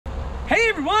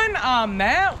everyone, I'm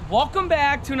Matt. Welcome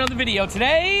back to another video.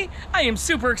 Today, I am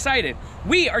super excited.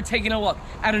 We are taking a look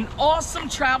at an awesome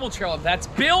travel trailer that's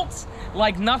built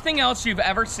like nothing else you've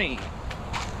ever seen.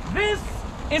 This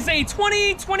is a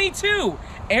 2022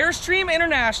 Airstream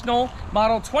International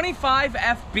Model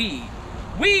 25FB.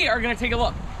 We are gonna take a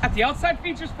look at the outside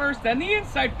features first, then the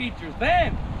inside features.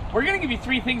 Then, we're gonna give you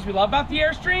 3 things we love about the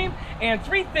Airstream and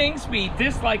 3 things we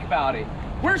dislike about it.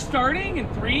 We're starting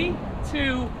in 3,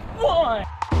 2, 1.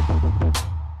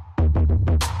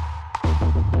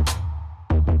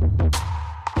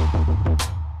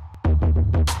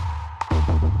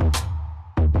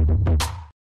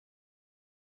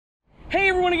 Hey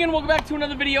everyone, again, welcome back to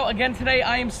another video. Again today,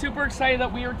 I am super excited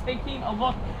that we are taking a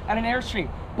look at an Airstream.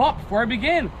 But before I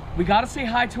begin, we gotta say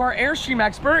hi to our Airstream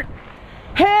expert.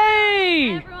 Hey!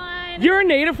 Hey everyone! You're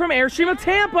Enieda from Airstream of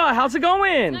Tampa. How's it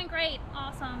going? Doing great.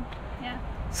 Awesome. Yeah.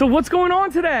 So what's going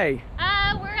on today?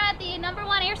 We're at the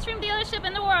 #1 Airstream dealership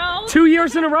in the world. 2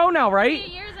 years in a row now, right?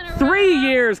 2 years in a row. 3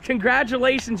 years.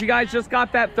 Congratulations. You guys just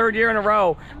got that 3rd year in a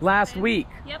row last week.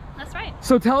 Yep, that's right.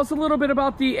 So tell us a little bit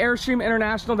about the Airstream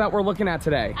International that we're looking at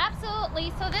today.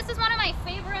 Absolutely. So this is one of my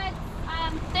favorites.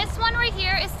 This one right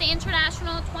here is the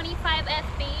International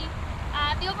 25FB.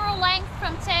 The overall length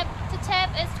from tip to tip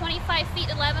is 25 feet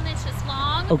 11 inches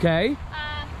long. Okay.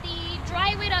 The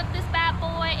dry weight of this bad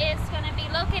boy is going to be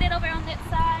located over on this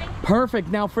side. Perfect.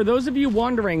 Now, for those of you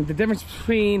wondering the difference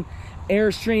between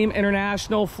Airstream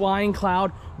International, Flying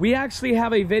Cloud, we actually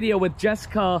have a video with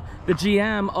Jessica, the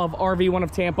GM of RV1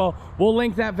 of Tampa. We'll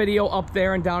link that video up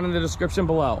there and down in the description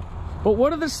below. But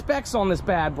what are the specs on this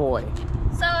bad boy?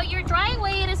 So your dry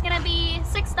weight is going to be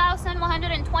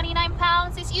 6,129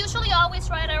 pounds. It's usually always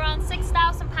right around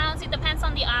 6,000 pounds. It depends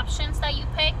on the options that you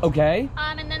pick. Okay.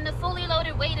 And then the fully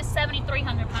loaded weight is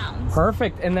 7,300 pounds.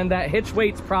 Perfect. And then that hitch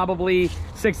weight's probably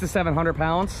 600 to 700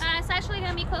 pounds. It's actually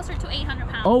going to be closer to 800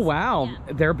 pounds. Oh, wow. Yeah.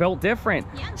 They're built different.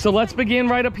 Yeah, so let's begin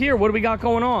right up here. What do we got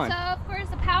going on? So, of course,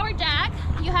 the power jack.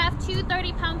 You have 2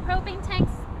 30-pound propane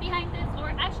tanks behind this,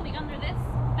 or actually under this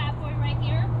bad boy right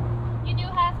here. You do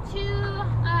have 2...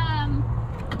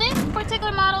 this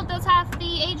particular model does have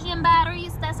the AGM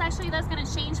batteries. That's going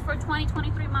to change for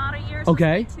 2023 model year. So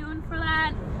okay. Stay tuned for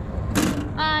that.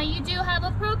 You do have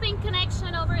a propane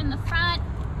connection over in the front.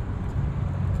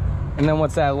 And then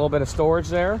what's that? A little bit of storage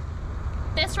there?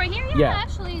 This right here, yeah.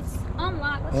 Actually it's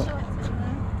unlocked. Let's show it to the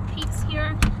peaks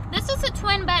here. This is a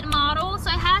twin bed model, so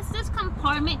it has this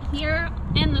compartment here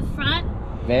in the front.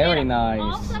 Very nice. It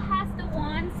also has the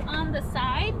ones on the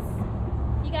sides.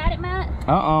 You got it, Matt?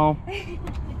 Uh-oh.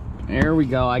 There we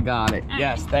go. I got it. Okay.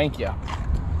 Yes, thank you. So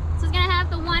it's gonna have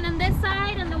the one on this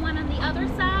side and the one on the other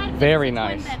side. Very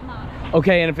nice. Twin bed model.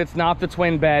 Okay, and if it's not the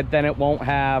twin bed, then it won't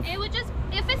have... It would just,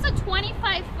 if it's a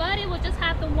 25 foot, it would just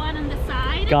have the one on the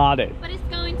side. Got it. But it's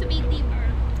going to be deeper.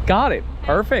 Got it. Okay.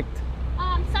 Perfect.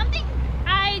 Something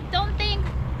I don't think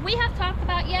we have talked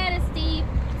about yet is the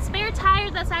spare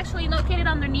tire that's actually located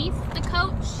underneath the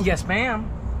coach. Yes, ma'am.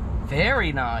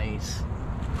 Very nice.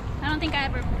 I don't think I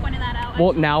ever pointed that out.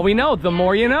 Well, now we know. The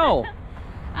more you know.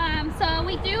 So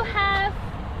we do have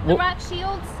the rock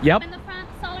shields yep. in the front,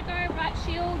 solid guard rock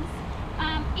shields.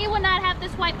 It will not have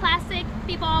this white plastic.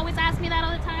 People always ask me that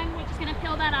all the time. We're just going to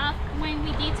peel that off when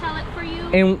we detail it for you.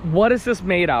 And what is this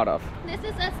made out of? This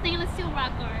is a stainless steel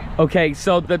rock guard. Okay,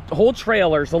 so the whole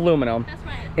trailer's aluminum. That's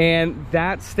right. And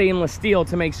that's stainless steel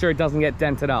to make sure it doesn't get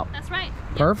dented up. That's right.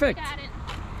 Perfect. Yep, got it.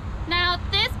 Now,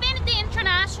 this being the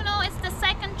International, it's the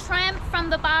second trim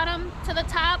from the bottom to the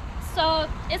top. So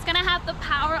it's going to have the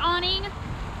power awning.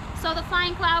 So the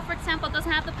Flying Cloud, for example,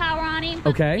 doesn't have the power awning. But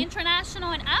okay.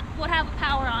 International and up would have a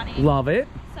power awning. Love it.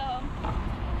 So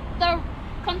the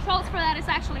controls for that is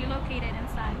actually located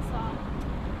inside. So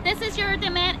this is your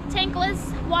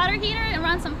tankless water heater. It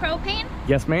runs on propane.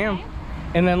 Yes, ma'am. Okay.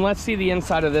 And then let's see the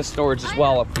inside of this storage as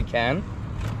well, if we can.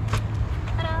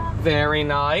 Very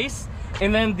nice.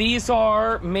 And then these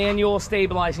are manual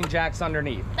stabilizing jacks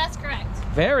underneath. That's correct.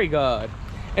 Very good.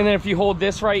 And then if you hold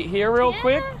this right here real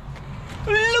quick.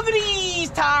 Look at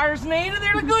these tires, Enieda.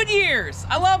 They're the Goodyears.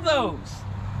 I love those.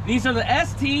 These are the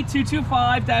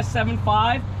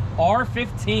ST225-75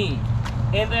 R15.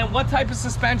 And then what type of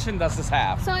suspension does this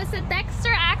have? So it's a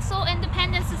Dexter axle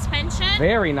independent suspension.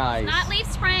 Very nice. Not leaf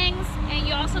springs, and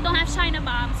you also don't have China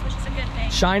bombs, which is a good thing.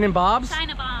 China bobs?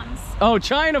 China bombs. Oh,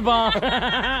 China bomb.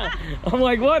 I'm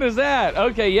like, what is that?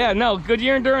 Okay, yeah, no,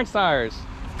 Goodyear endurance tires.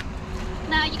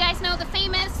 Now, you guys know the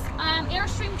famous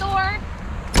Airstream door.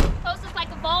 Closes like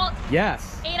a vault.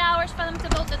 Yes. 8 hours for them to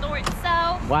build the door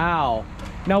itself. Wow.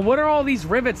 Now, what are all these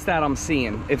rivets that I'm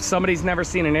seeing if somebody's never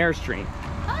seen an Airstream?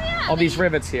 Oh, yeah. All these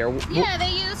rivets here. Yeah, they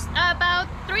use about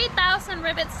 3,000 and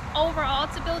rivets overall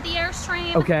to build the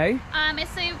Airstream. Okay.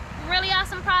 It's a really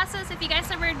awesome process. If you guys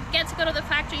ever get to go to the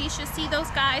factory, you should see those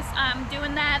guys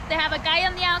doing that. They have a guy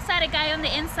on the outside, a guy on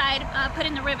the inside,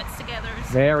 putting the rivets together.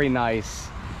 Very nice.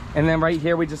 And then right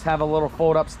here we just have a little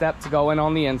fold-up step to go in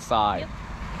on the inside. Yep.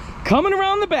 Coming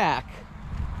around the back,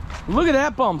 look at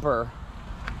that bumper.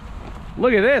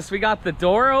 Look at this. We got the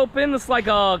door open. It's like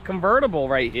a convertible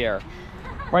right here.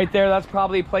 Right there, that's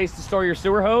probably a place to store your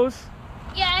sewer hose.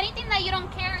 Yeah, anything that you don't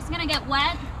care is gonna get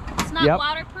wet. It's not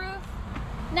waterproof.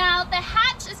 Now, the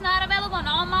hatch is not available on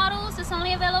all models. It's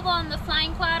only available on the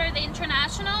Flying Quad or the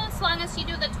International, as long as you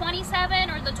do the 27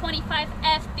 or the 25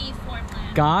 FB floor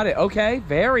plan. Got it. Okay,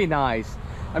 very nice.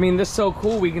 I mean, this is so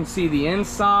cool. We can see the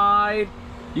inside.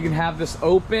 You can have this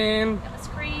open. Got the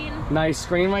screen. Nice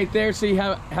screen right there, so you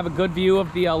have a good view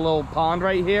of the little pond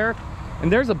right here.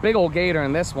 And there's a big old gator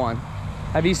in this one.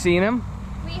 Have you seen him?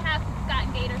 We have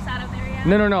gotten gators out of there,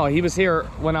 yeah. No. He was here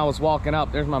when I was walking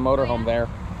up. There's my motorhome there.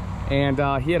 And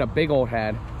he had a big old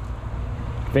head.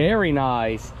 Very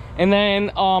nice. And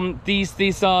then these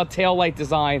tail light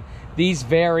design, these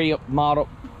vary model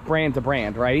brand to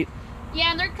brand, right?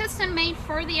 Yeah, and they're custom made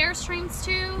for the Airstreams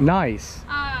too. Nice.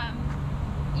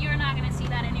 You're not gonna see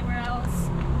that anywhere else.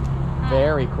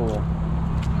 Very cool.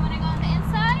 You wanna go on the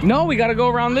inside? No, we gotta go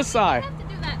around this side.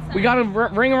 We gotta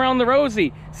ring around the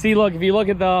Rosie. See, look, if you look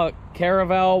at the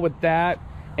Caravel with that,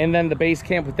 and then the base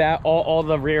camp with that, all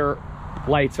the rear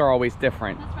lights are always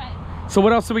different. That's right. So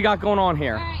what else do we got going on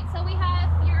here? All right, so we have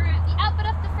the output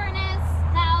of the furnace.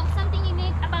 Now, something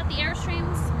unique about the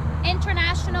Airstreams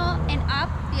International and up,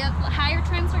 the higher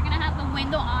trims are gonna have the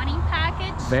window awning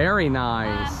package. Very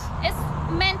nice. It's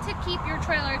meant to keep your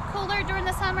trailer cooler during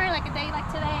the summer, like a day like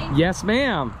today. Yes,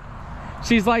 ma'am.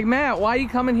 She's like, Matt, why are you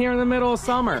coming here in the middle of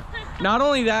summer? Not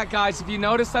only that, guys, if you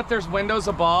notice that there's windows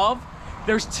above,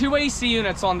 there's 2 AC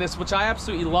units on this, which I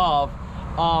absolutely love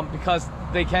because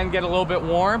they can get a little bit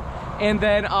warm. And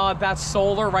then that's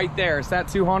solar right there. Is that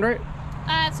 200?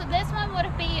 So this one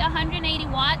would be 180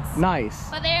 watts. Nice.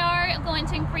 But they are going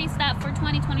to increase that for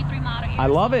 2023 model years. I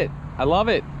love it. I love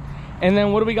it. And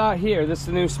then what do we got here? This is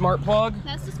the new smart plug?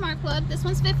 That's the smart plug. This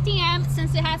one's 50 amps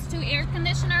since it has 2 air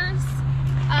conditioners.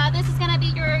 This is gonna be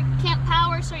your camp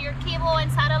power, so your cable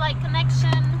and satellite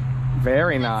connection.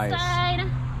 Very nice. Side.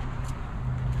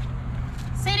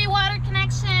 City water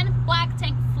connection, black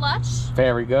tank flush.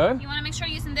 Very good. You wanna make sure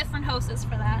you're using different hoses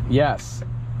for that. Yes.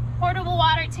 Portable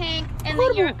water tank, and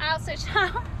then your outside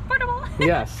shower. Portable.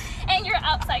 Yes. And your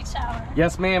outside shower.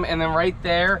 Yes, ma'am. And then right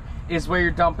there is where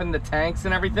you're dumping the tanks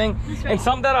and everything. That's right. And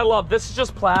something that I love, this is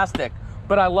just plastic,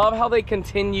 but I love how they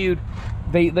continued,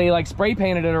 they like spray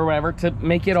painted it or whatever to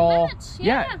make it all match.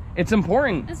 Yeah, it's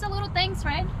important. It's the little things,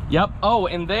 right? Yep. Oh,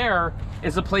 and there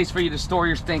is a place for you to store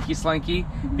your stinky slinky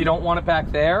if you don't want it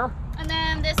back there. And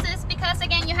then this is because,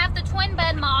 again, you have the twin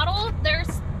bed model.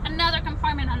 There's another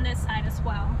compartment on this side as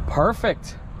well.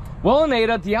 Perfect. Well,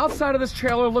 Enieda, the outside of this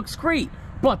trailer looks great,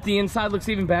 but the inside looks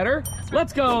even better. Right.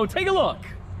 Let's go take a look.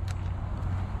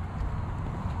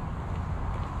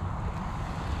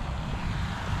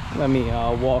 Let me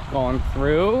walk on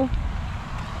through.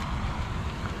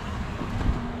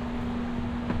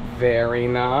 Very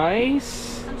nice.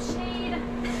 Some shade.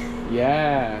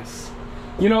 Yes.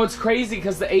 You know, it's crazy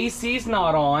because the AC's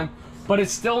not on, but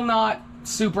it's still not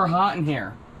super hot in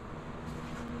here.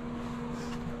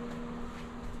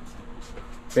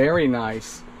 Very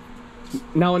nice.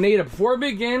 Now, Enieda, before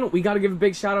we begin, we got to give a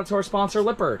big shout out to our sponsor,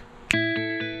 Lippert.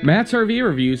 Matt's RV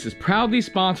Reviews is proudly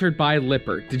sponsored by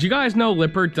Lippert. Did you guys know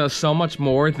Lippert does so much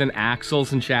more than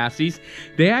axles and chassis?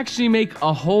 They actually make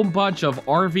a whole bunch of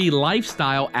RV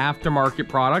lifestyle aftermarket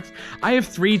products. I have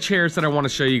 3 chairs that I want to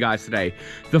show you guys today.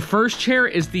 The first chair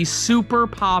is the super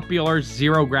popular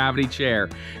zero gravity chair.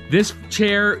 This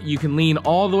chair, you can lean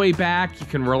all the way back, you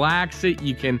can relax it,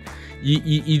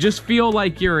 you just feel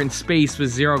like you're in space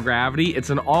with zero gravity. It's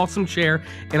an awesome chair,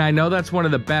 and I know that's one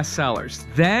of the best sellers.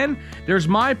 Then there's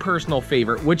my personal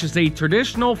favorite, which is a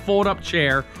traditional fold-up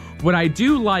chair. What I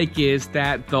do like is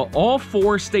that the all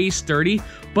 4 stay sturdy,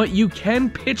 but you can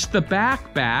pitch the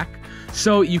back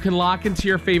so you can lock into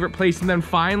your favorite place. And then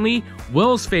finally,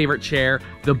 Will's favorite chair,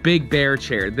 the Big Bear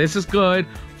chair. This is good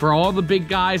for all the big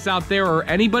guys out there or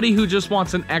anybody who just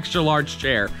wants an extra large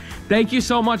chair. Thank you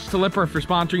so much to Lippert for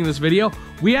sponsoring this video.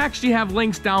 We actually have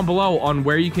links down below on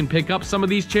where you can pick up some of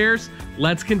these chairs.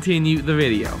 Let's continue the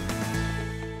video.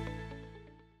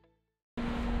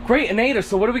 Great, Enieda,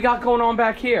 so what do we got going on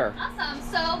back here? Awesome.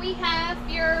 So we have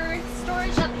your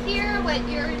storage up here with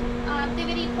your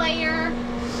DVD player.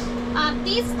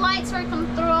 These lights are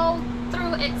controlled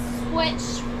through its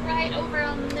switch right over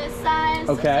on this side.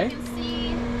 Okay. So you can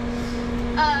see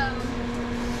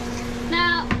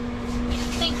Now,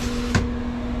 thank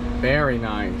you. Very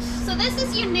nice. So this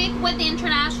is unique with the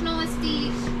International, is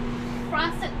the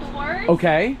frosted doors.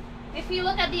 Okay. If you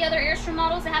look at the other Airstream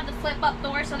models, they have the flip-up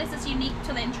door, so this is unique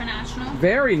to the International.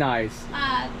 Very nice.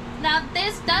 Now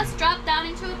this does drop down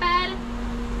into a bed.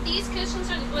 These cushions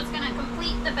are what's going to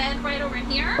complete the bed right over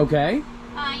here. Okay.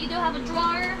 You do have a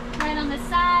drawer right on the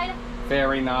side.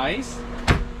 Very nice.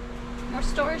 More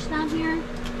storage down here.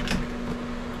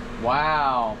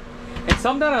 Wow. It's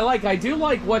something I like. I do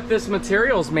like what this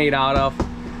material's made out of.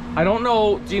 I don't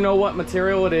know, do you know what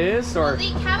material it is? Or Well,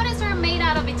 the cabinets are made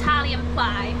out of Italian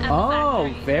ply at the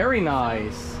factory. Very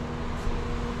nice.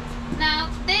 Now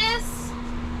this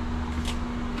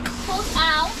pulls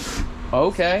out.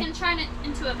 Okay. So you can turn it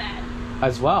into a bed.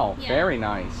 As well. Yeah. Very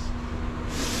nice.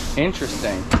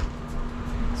 Interesting.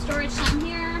 Storage down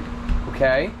here.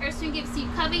 Okay. Airstream gives you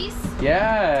cubbies.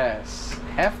 Yes.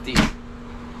 Hefty.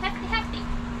 Hefty.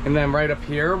 And then right up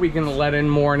here, we can let in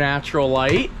more natural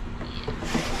light,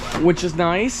 which is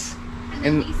nice. And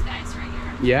then these guys right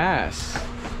here. Yes.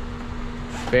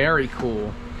 Very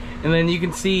cool. And then you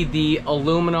can see the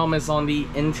aluminum is on the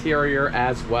interior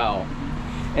as well.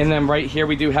 And then right here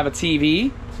we do have a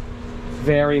TV.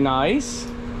 Very nice.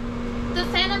 The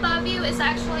fan above you is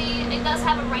actually, it does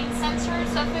have a rain sensor,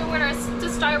 so if it were to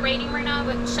start raining right now,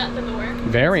 it would shut the door.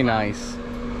 Very nice.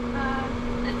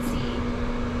 Let's see.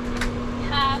 We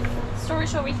have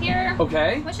storage over here.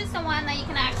 Okay. Which is the one that you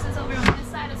can access over on this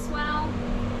side as well.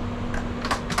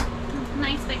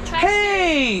 Nice big trash.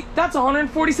 Hey, that's a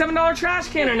 $147 trash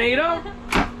can, Enieda.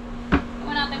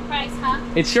 Went up in price, huh?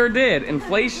 It sure did.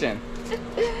 Inflation.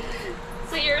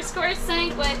 So your squirt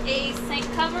sink with a sink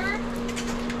cover.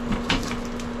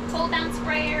 Pull down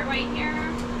sprayer right here.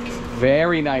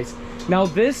 Very nice. Now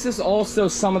this is also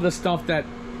some of the stuff that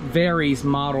varies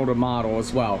model to model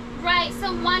as well. Right,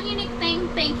 so one unique thing,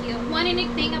 thank you. One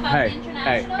unique thing about the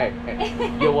International.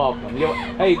 Hey. You're welcome.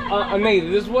 Hey, Enieda,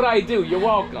 this is what I do. You're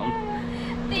welcome.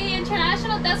 The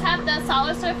International does have the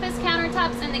solid surface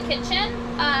countertops in the kitchen.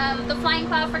 The Flying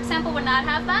Cloud, for example, would not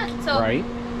have that. So Right.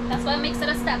 that's what makes it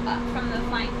a step up from the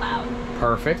Flying Cloud.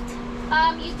 Perfect.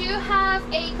 You do have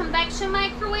a convection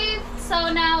microwave.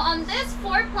 So now on this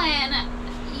floor plan,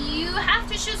 you have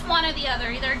to choose one or the other.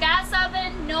 Either gas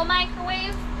oven, no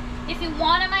microwave. If you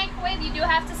want a microwave, you do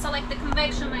have to select the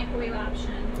convection microwave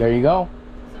option. There you go.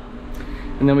 So.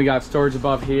 And then we got storage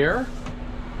above here.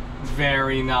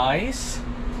 Very nice.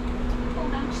 Pull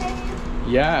down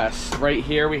shade. Yes, right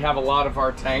here we have a lot of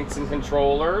our tanks and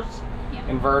controllers. Yep.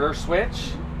 Inverter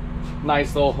switch.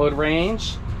 Nice little hood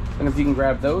range. And if you can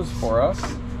grab those for us.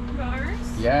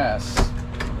 Drawers. Yes.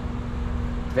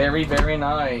 Very, very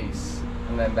nice.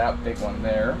 And then that big one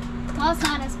there. Well, it's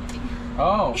not as big.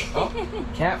 Oh,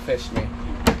 catfish me.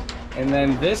 And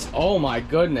then this, oh my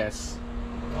goodness.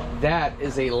 That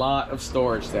is a lot of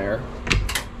storage there.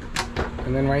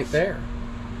 And then right there.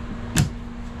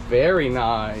 Very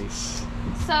nice.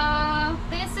 So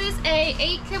this is a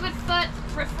 8 cubic foot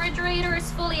refrigerator.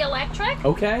 It's fully electric.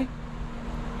 Okay.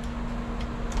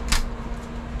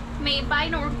 Made by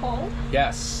Norcold.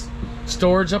 Yes.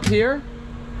 Storage up here.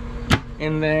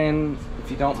 And then,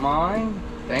 if you don't mind,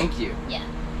 thank you. Yeah.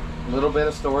 A little bit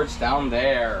of storage down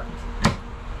there.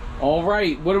 All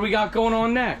right, what do we got going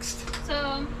on next?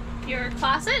 So your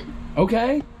closet.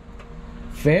 Okay.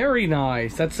 Very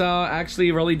nice. That's actually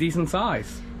a really decent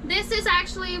size. This is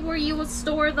actually where you will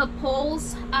store the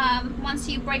poles once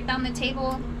you break down the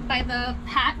table by the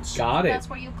hatch. Got it. That's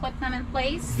where you clip them in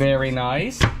place. Very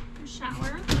nice.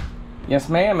 Shower. Yes,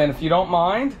 ma'am. And if you don't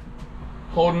mind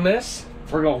holding this,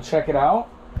 we're going to check it out.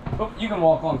 Oh, you can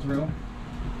walk on through.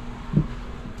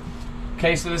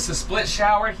 Okay, so this is a split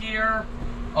shower here.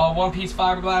 One-piece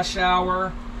fiberglass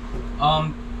shower.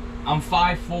 I'm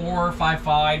 5'4",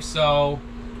 5'5", so,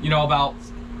 you know, about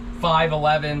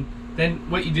 5'11". Then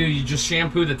what you do, you just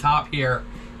shampoo the top here.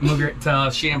 Move it to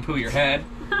shampoo your head.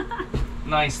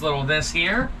 Nice little this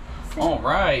here. All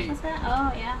right. What's that?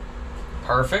 Oh, yeah.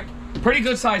 Perfect. Pretty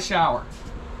good size shower.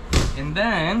 And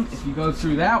then, if you go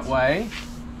through that way,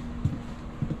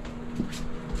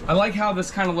 I like how this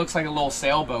kind of looks like a little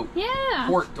sailboat. Yeah.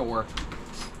 Port door.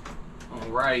 All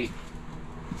right.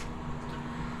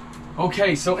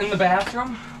 Okay, so in the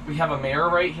bathroom, we have a mirror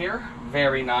right here.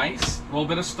 Very nice. A little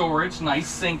bit of storage. Nice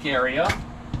sink area.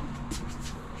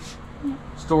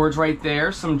 Storage right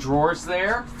there. Some drawers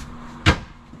there.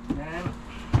 And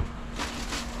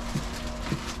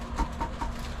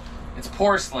it's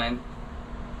porcelain.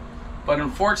 But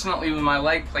unfortunately, with my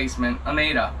leg placement,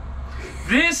 Enieda,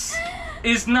 this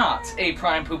is not a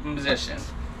prime pooping position.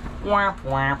 Whap,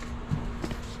 whap.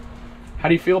 How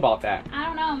do you feel about that? I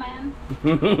don't know, man.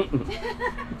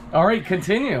 All right,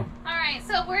 continue. All right,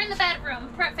 so we're in the bedroom.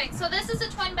 Perfect. So this is a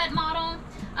twin bed model.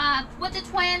 With the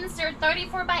twins, they're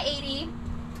 34 by 80.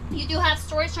 You do have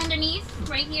storage underneath,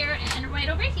 right here and right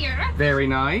over here. Very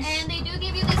nice. And they do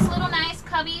give you this little nice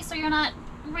cubby, so you're not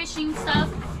reaching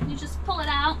stuff. You just pull it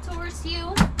out towards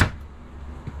you.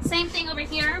 Same thing over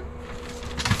here.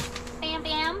 Bam,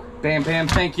 bam. Bam, bam.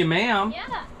 Thank you, ma'am.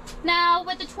 Yeah. Now,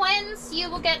 with the twins,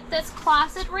 you will get this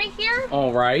closet right here.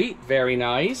 All right. Very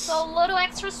nice. So, a little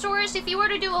extra storage. If you were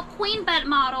to do a queen bed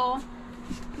model,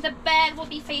 the bed will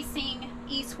be facing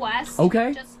east-west.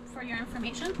 Okay. Just for your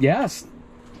information. Yes.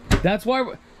 That's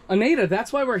why, Enieda,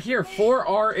 that's why we're here, for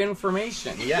our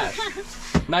information. Yes.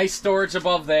 Nice storage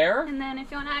above there. And then if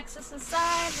you want to access the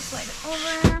side, just slide it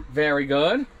over. Very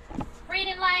good.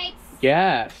 Reading lights.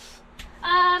 Yes.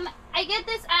 I get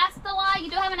this asked a lot. You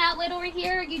do have an outlet over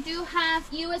here. You do have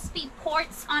USB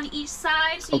ports on each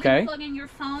side, so you can plug in your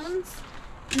phones.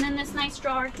 And then this nice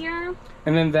drawer here.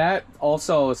 And then that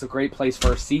also is a great place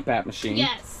for a CPAP machine.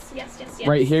 Yes, yes, yes, yes.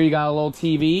 Right here you got a little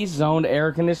TV, zoned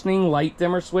air conditioning, light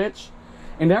dimmer switch,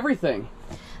 and everything.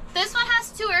 This one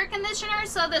has 2 air conditioners,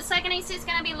 so the second AC is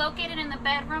going to be located in the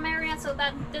bedroom area, so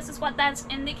that this is what that's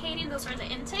indicating. Those are the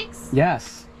intakes.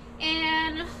 Yes.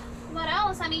 And what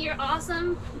else? I mean, your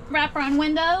awesome wraparound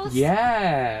windows.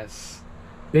 Yes.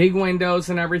 Big windows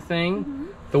and everything. Mm-hmm.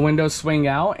 The windows swing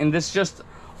out, and this is just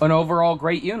an overall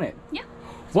great unit. Yeah.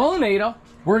 Well, Enieda,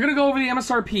 we're going to go over the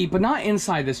MSRP, but not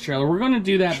inside this trailer. We're going to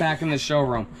do that back in the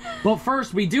showroom. But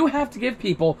first, we do have to give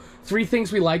people 3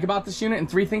 things we like about this unit and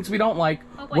 3 things we don't like.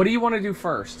 Oh, what do you want to do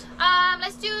first?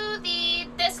 Let's do the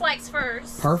dislikes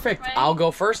first. Perfect. Right? I'll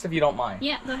go first if you don't mind.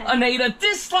 Yeah, go ahead. Enieda,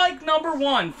 dislike number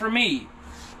 1 for me.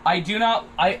 I do not,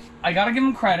 I gotta give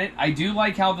them credit. I do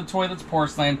like how the toilet's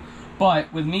porcelain,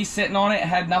 but with me sitting on it, it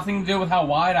had nothing to do with how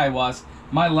wide I was.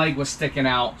 My leg was sticking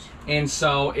out, and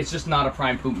so it's just not a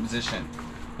prime poop position.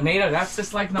 Enieda, that's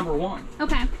dislike number 1.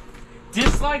 Okay.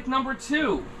 Dislike number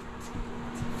 2.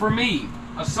 For me,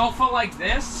 a sofa like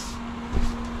this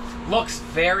looks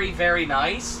very, very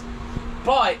nice,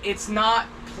 but it's not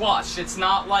plush. It's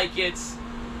not like it's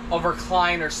a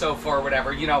recliner sofa or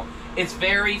whatever, you know. It's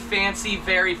very fancy,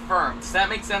 very firm. Does that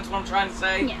make sense what I'm trying to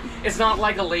say? Yeah. It's not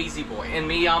like a lazy boy. And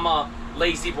me, I'm a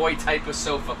lazy boy type of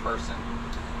sofa person.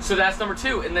 So that's number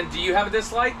 2. And then do you have a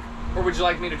dislike? Or would you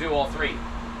like me to do all 3?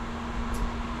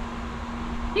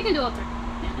 You can do all 3.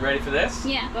 Yeah. You ready for this?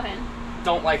 Yeah, go ahead.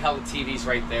 Don't like how the TV's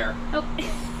right there. Oh.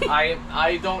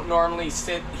 I don't normally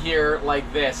sit here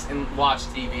like this and watch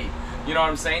TV. You know what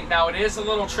I'm saying? Now, it is a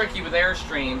little tricky with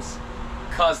Airstreams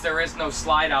because there is no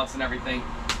slide outs and everything.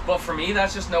 But for me,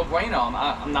 that's just no bueno.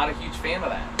 I'm not a huge fan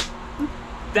of that.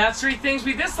 That's 3 things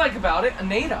we dislike about it.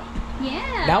 Enieda.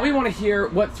 Yeah. Now we want to hear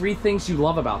what 3 things you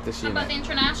love about this unit. About the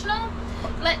International?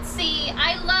 Let's see.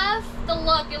 I love the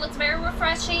look. It looks very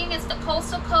refreshing. It's the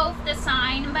Coastal Cove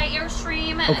design by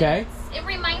Airstream. Okay. It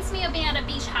reminds me of being at a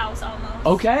beach house almost.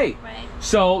 Okay. Right.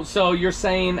 So you're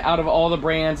saying out of all the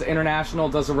brands, International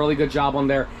does a really good job on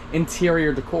their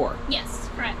interior decor. Yes,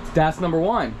 correct. That's number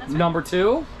 1. That's right. Number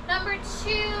 2? Number 2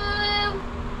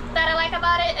 that I like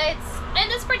about it, it's in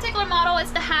this particular model,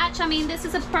 it's the hatch. I mean, this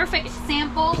is a perfect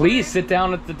example. Please sit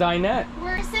down at the dinette.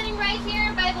 We're sitting right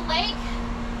here by the lake.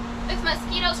 If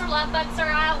mosquitoes or love bugs are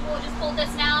out, we'll just pull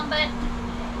this down, but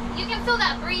you can feel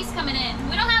that breeze coming in.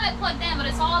 We don't have it plugged in, but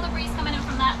it's all the breeze coming in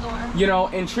from that door. You know,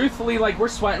 and truthfully, like, we're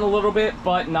sweating a little bit,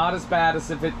 but not as bad as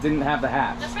if it didn't have the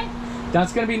hatch. That's right.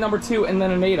 That's going to be number 2, and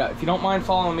then Enieda, if you don't mind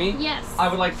following me. Yes. I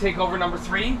would like to take over number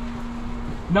 3.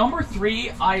 Number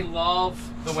 3, I love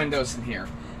the windows in here.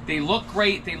 They look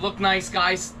great. They look nice,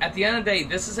 guys. At the end of the day,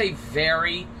 this is a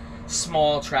very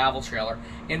small travel trailer.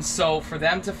 And so for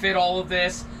them to fit all of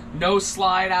this, no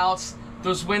slide outs,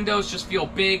 those windows just feel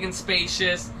big and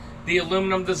spacious. The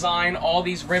aluminum design, all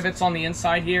these rivets on the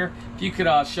inside here. If you could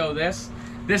show this.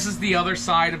 This is the other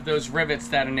side of those rivets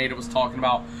that Enieda was talking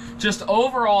about. Just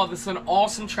overall, this is an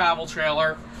awesome travel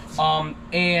trailer.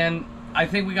 And I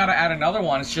think we got to add another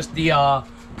one. It's just the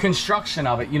construction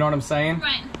of it. You know what I'm saying?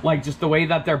 Right. Like, just the way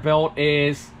that they're built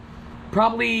is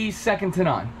probably second to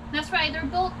none. That's right. They're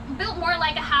built more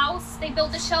like a house. They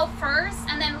built the shelf first,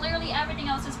 and then literally everything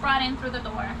else is brought in through the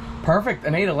door. Perfect.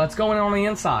 Enieda, let's go in on the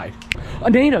inside.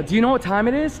 Enieda, do you know what time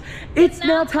it is? It's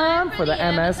now time for the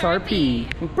MSRP.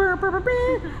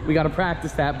 We got to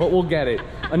practice that, but we'll get it.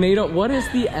 Enieda, what is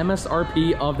the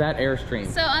MSRP of that Airstream?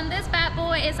 So on this bad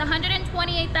boy, it's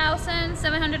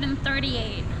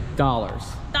 $128,738. Dollars.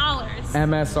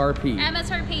 MSRP.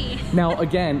 MSRP. Now,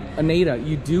 again, Enieda,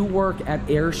 you do work at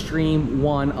Airstream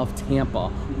 1 of Tampa,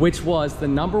 which was the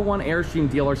 #1 Airstream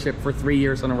dealership for 3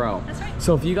 years in a row. That's right.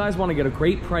 So if you guys want to get a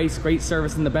great price, great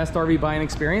service, and the best RV buying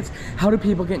experience, how do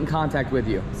people get in contact with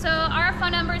you? So our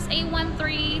phone number is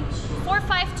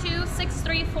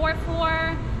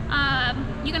 813-452-6344.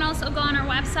 You can also go on our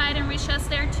website and reach us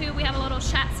there too. We have a little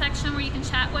chat section where you can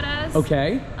chat with us.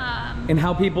 Okay. And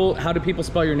how do people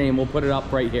spell your name? We'll put it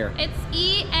up right here. It's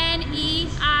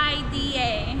Enieda.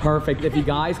 Perfect. If you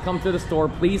guys come to the store,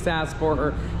 please ask for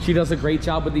her. She does a great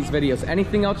job with these videos.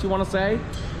 Anything else you want to say?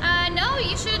 No,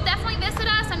 you should definitely visit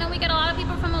us. I know we get a lot of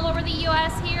people from all over the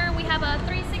U.S. here. We have a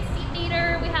 360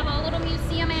 theater, we have a little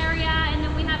museum area, and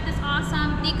then we have this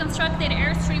awesome deconstructed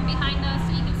Airstream behind us,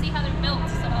 so you can see how they're built.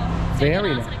 So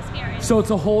very nice. So it's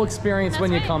a whole experience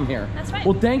when you come here. That's right.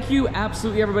 Well, thank you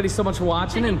absolutely everybody so much for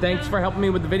watching, and thanks for helping me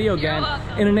with the video again. You're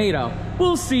welcome. And Enieda,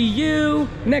 we'll see you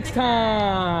next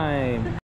time.